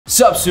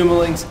Sup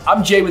Sumolings,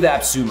 I'm Jay with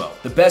AppSumo,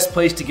 the best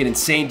place to get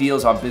insane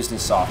deals on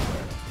business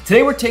software.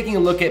 Today we're taking a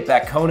look at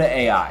Backona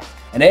AI,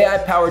 an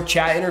AI-powered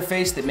chat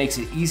interface that makes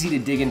it easy to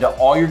dig into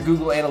all your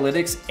Google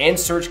Analytics and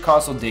Search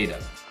Console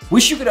data.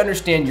 Wish you could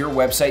understand your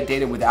website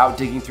data without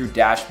digging through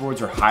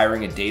dashboards or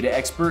hiring a data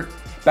expert?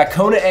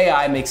 Backona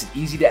AI makes it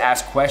easy to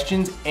ask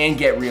questions and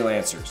get real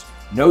answers.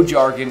 No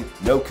jargon,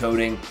 no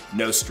coding,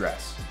 no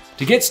stress.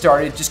 To get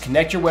started, just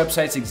connect your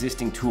website's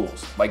existing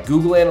tools, like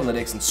Google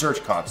Analytics and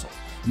Search Console.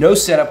 No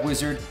setup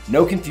wizard,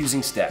 no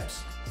confusing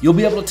steps. You'll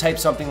be able to type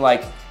something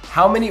like,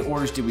 how many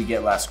orders did we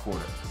get last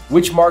quarter?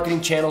 Which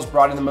marketing channels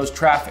brought in the most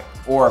traffic?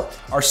 Or,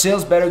 are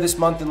sales better this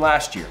month than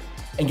last year?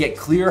 And get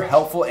clear,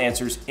 helpful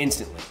answers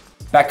instantly.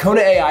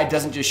 Backona AI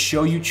doesn't just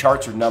show you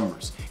charts or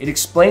numbers. It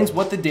explains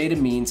what the data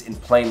means in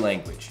plain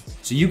language,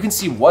 so you can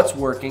see what's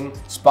working,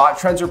 spot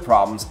trends or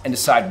problems, and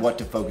decide what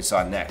to focus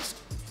on next.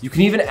 You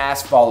can even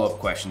ask follow-up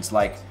questions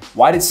like,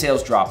 why did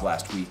sales drop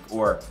last week?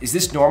 Or, is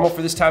this normal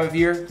for this time of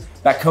year?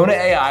 Backona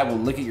AI will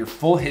look at your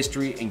full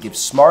history and give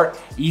smart,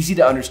 easy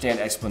to understand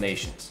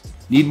explanations.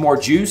 Need more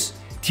juice?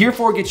 Tier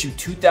 4 gets you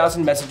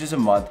 2,000 messages a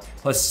month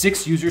plus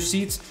 6 user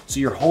seats so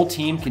your whole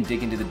team can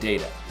dig into the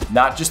data,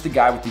 not just the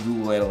guy with the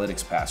Google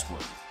Analytics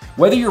password.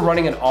 Whether you're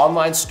running an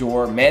online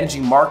store,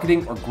 managing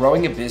marketing, or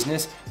growing a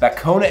business,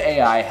 Backona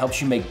AI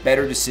helps you make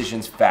better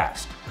decisions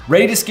fast.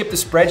 Ready to skip the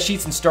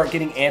spreadsheets and start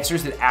getting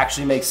answers that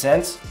actually make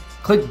sense?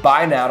 Click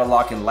Buy Now to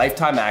lock in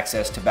lifetime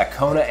access to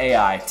Backona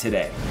AI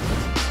today.